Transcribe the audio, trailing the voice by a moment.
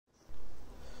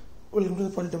Welcome to the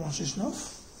part demonstration of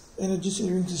energy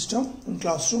saving system in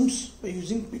classrooms by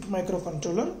using PIC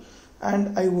Microcontroller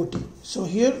and IoT. So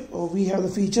here we have the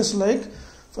features like,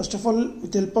 first of all,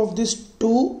 with the help of these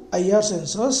two IR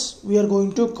sensors, we are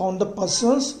going to count the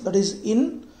persons that is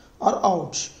in or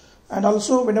out. And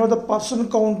also whenever the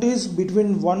person count is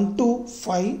between 1 to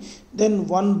 5, then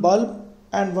one bulb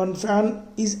and one fan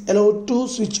is allowed to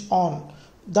switch on.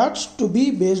 That's to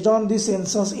be based on the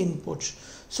sensor's input.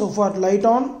 So for light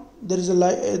on, there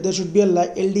should be a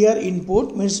LDR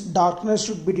input, means darkness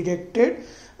should be detected,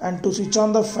 and to switch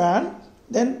on the fan,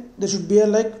 then there should be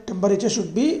a temperature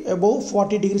should be above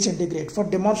 40 degrees centigrade. For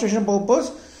demonstration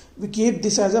purpose, we keep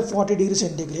this as a 40 degrees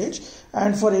centigrade,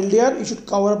 and for LDR you should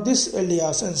cover up this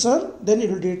LDR sensor, then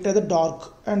it will detect the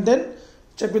dark, and then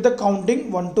check with the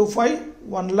counting 1 to 5,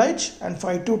 one light, and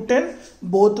 5 to 10,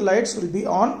 both lights will be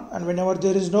on, and whenever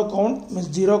there is no count,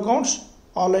 means 0 counts,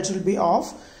 all lights will be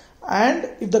off. And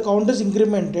if the count is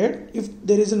incremented, if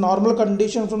there is a normal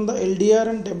condition from the LDR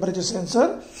and temperature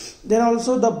sensor, then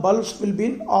also the bulbs will be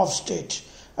in off state.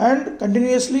 And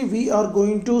continuously we are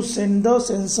going to send the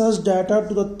sensors data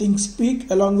to the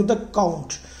thingspeak along with the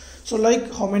count. So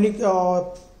like how many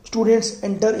students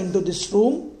enter into this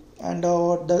room, and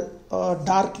the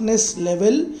darkness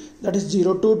level, that is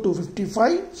 0 to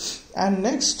 255, and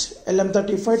next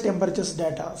LM35 temperatures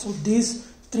data. So these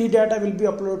three data will be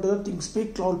uploaded to the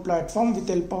thingspeak cloud platform with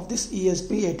the help of this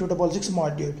ESP8266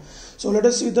 module. So let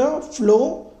us see the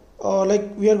flow.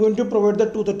 Like we are going to provide the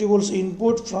 230 volts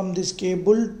input from this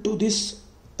cable to this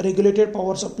regulated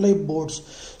power supply boards.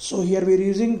 So here we are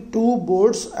using two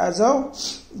boards as of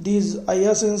these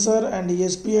IR sensor and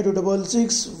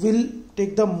ESP8266 will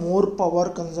take the more power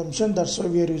consumption. That's why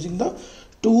we are using the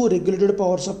two regulated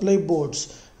power supply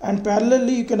boards. And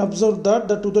parallelly you can observe that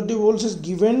the 230 volts is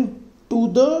given to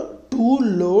the two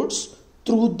loads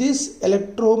through this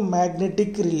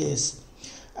electromagnetic relays,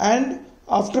 and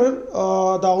after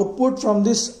the output from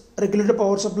this regulated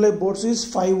power supply boards is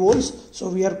 5 volts, so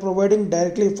we are providing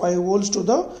directly 5 volts to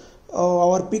the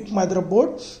our PIC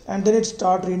motherboard, and then it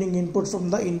start reading input from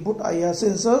the input IR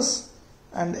sensors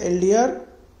and LDR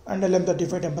and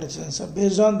LM35 temperature sensor.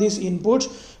 Based on these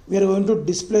inputs, we are going to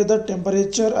display the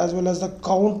temperature as well as the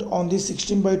count on the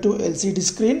 16:2 LCD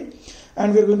screen,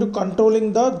 and we are going to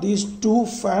controlling these two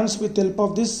fans with help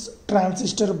of this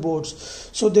transistor boards.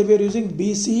 So there we are using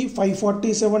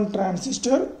BC547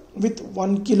 transistor with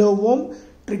 1 kilo ohm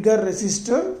trigger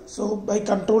resistor. So by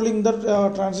controlling the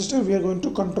transistor, we are going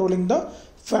to controlling the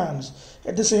fans.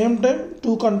 At the same time,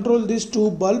 to control these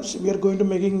two bulbs, we are going to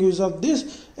making use of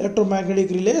this electromagnetic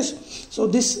relays. So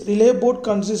this relay board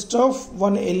consists of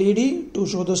one LED to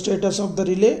show the status of the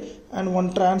relay and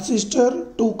one transistor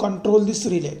to control this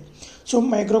relay. So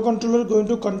microcontroller going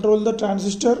to control the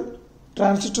transistor,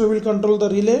 transistor will control the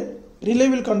relay, relay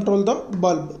will control the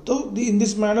bulb. So in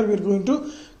this manner we are going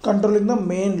to controlling the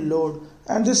main load.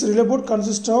 And this relay board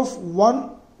consists of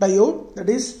one diode, that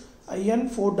is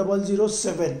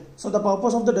IN4007. So the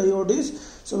purpose of the diode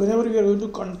is, so whenever we are going to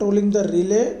controlling the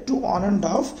relay to on and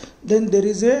off, then there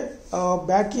is a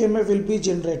back EMF will be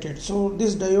generated. So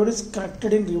this diode is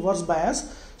connected in reverse bias,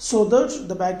 so that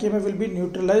the back EMF will be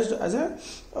neutralized as a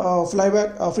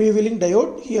freewheeling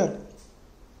diode here.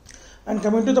 And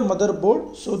coming to the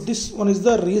motherboard, so this one is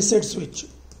the reset switch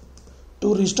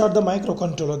to restart the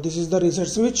microcontroller. This is the reset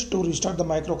switch to restart the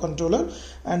microcontroller,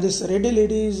 and this red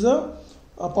LED is the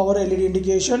power LED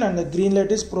indication, and the green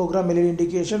light is program LED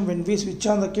indication. When we switch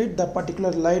on the kit, the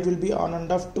particular light will be on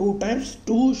and off 2 times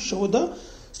to show the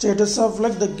status of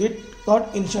the kit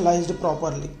got initialized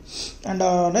properly. And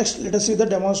next, let us see the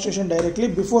demonstration directly.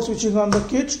 Before switching on the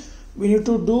kit, we need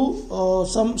to do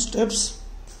some steps.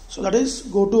 So that is,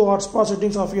 go to hotspot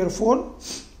settings of your phone.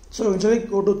 So initially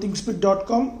go to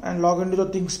thingspeak.com and log into the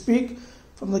thingspeak.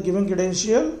 From the given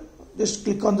credential, just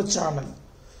click on the channel.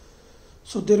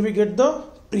 So there we get the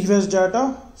previous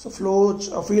data. So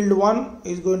field 1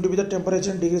 is going to be the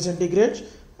temperature in degrees centigrade,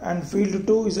 and field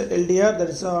 2 is a LDR, that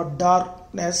is a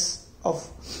darkness of,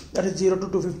 that is 0 to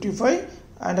 255,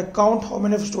 and a count how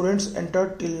many students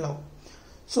entered till now.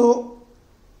 So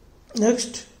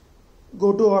next,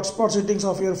 go to hotspot settings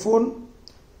of your phone,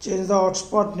 change the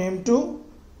hotspot name to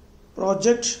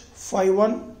project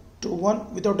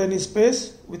 5121 without any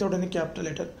space, without any capital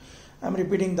letter. I am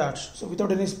repeating that. So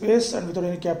without any space and without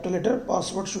any capital letter,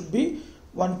 password should be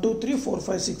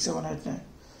 123456789.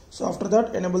 So after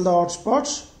that, enable the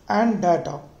hotspots and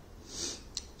data.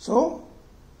 So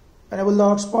enable the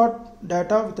hotspot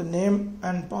data with the name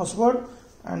and password,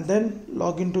 and then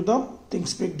log into the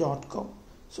thingspeak.com.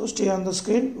 So stay on the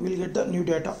screen, we'll get the new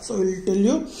data. So we'll tell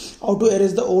you how to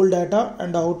erase the old data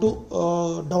and how to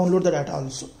download the data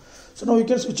also. So now we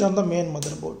can switch on the main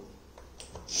motherboard.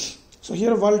 So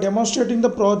here, while demonstrating the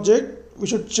project, we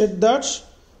should check that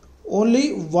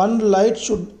only one light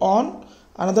should on,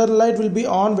 another light will be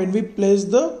on when we place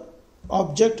the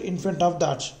object in front of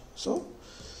that. So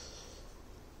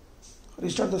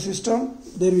restart the system.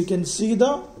 There we can see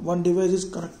the one device is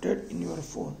connected in your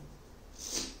phone.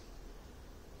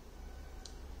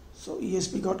 So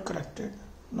ESP got connected.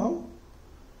 Now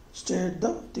stay at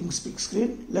the thingspeak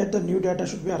screen. Let the new data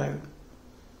should be arrived.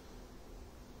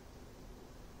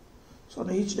 So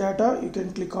on each data you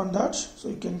can click on that. So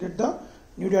you can get the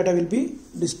new data will be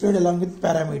displayed along with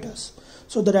parameters.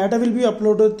 So the data will be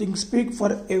uploaded to thingspeak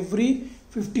for every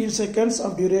 15 seconds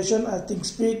of duration, as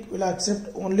thingspeak will accept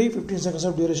only 15 seconds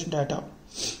of duration data.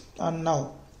 And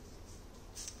now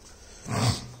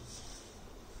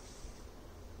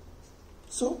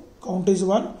so count is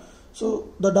 1.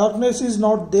 So the darkness is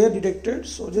not there detected,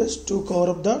 so just to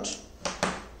cover up that,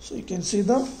 so you can see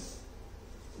the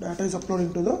data is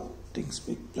uploading to the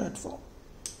thingspeak platform.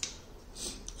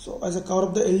 So as a cover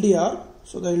of the LDR,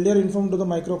 so the LDR informed to the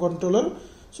microcontroller,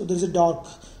 so there is a dark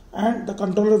and the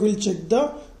controller will check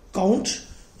the count.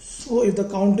 So if the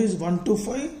count is 1 to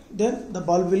 5, then the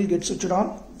bulb will get switched on,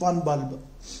 one bulb.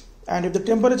 And if the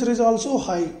temperature is also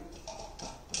high,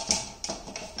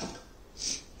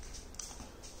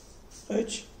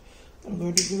 right, I'm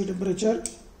going to give the temperature.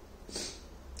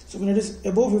 So when it is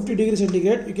above 50 degrees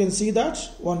centigrade, you can see that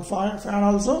one fan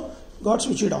also got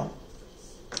switched on.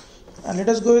 And let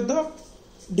us go with the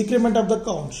decrement of the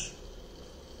count.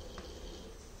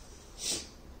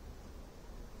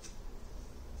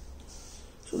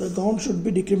 So the count should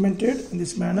be decremented in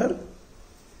this manner,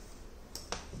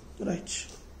 right?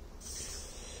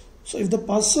 So if the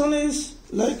person is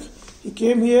like, he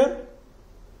came here,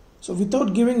 so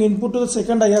without giving input to the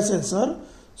second IR sensor,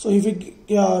 so if we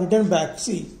return back,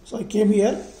 see, so I came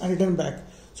here and return back,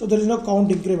 so there is no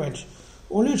count increment.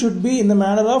 Only it should be in the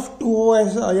manner of 2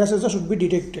 IR sensors should be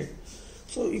detected.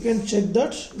 So you can check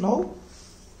that now.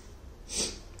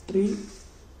 3,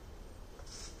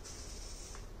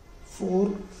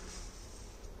 4,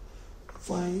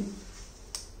 5,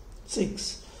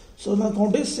 6. So now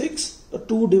count is 6. The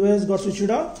 2 devices got switched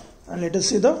on, and let us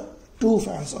see the 2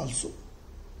 fans also.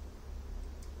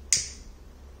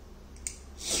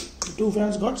 The 2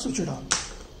 fans got switched on,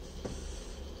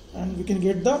 and we can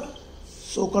get the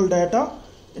so-called data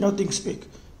in our thingspeak.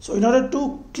 So in order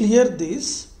to clear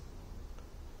this,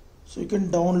 so you can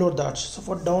download that. So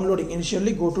for downloading,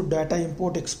 initially go to data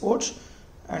import export,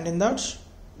 and in that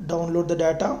download the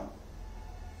data.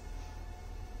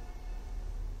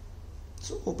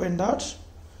 So open that.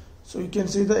 So you can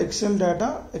see the Excel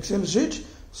data, Excel sheet.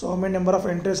 So how many number of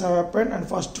entries have happened, and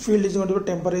first field is going to be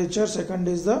temperature, second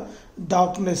is the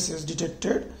darkness is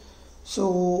detected.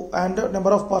 So and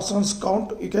number of persons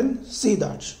count, you can see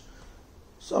that.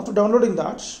 So after downloading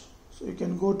that, so you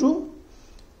can go to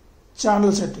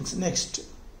channel settings next.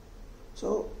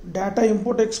 So data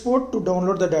import export to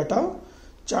download the data.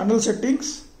 Channel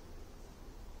settings,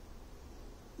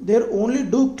 there only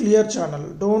do clear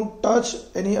channel, don't touch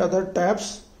any other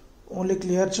tabs, only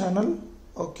clear channel.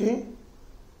 Okay,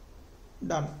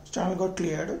 done, channel got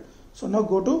cleared. So now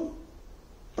go to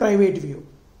private view.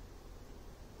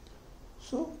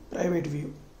 So private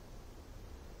view,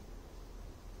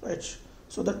 right?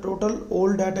 So the total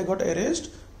old data got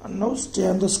erased, and now stay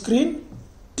on the screen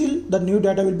till the new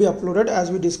data will be uploaded.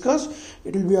 As we discussed,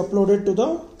 it will be uploaded to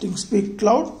the thingspeak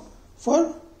cloud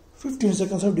for 15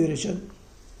 seconds of duration.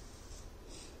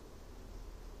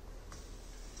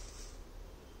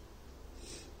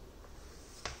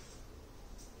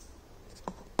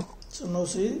 So now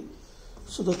see,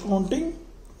 so the counting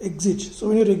exit. So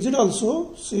when you exit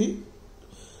also, see,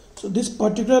 so this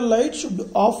particular light should be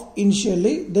off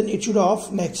initially, then it should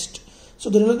off next. So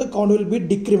then the count will be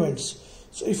decrements.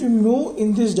 So if you move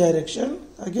in this direction,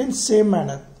 again same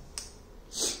manner,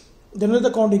 then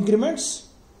the count increments,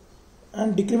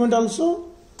 and decrement also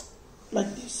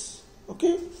like this.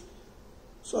 Okay.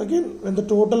 So again, when the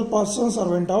total persons are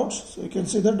went out, so you can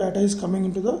see the data is coming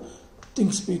into the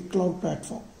thingspeak cloud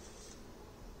platform.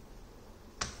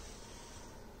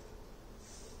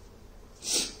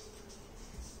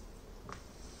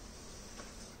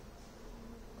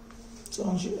 So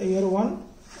on layer 1,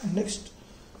 and next,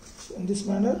 so in this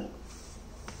manner.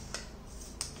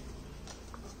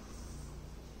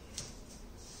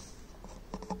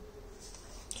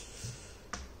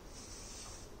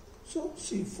 So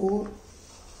see, 4,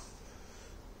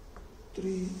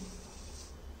 3,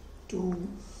 2,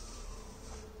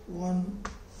 1,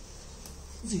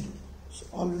 0. So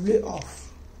all will be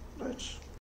off, right?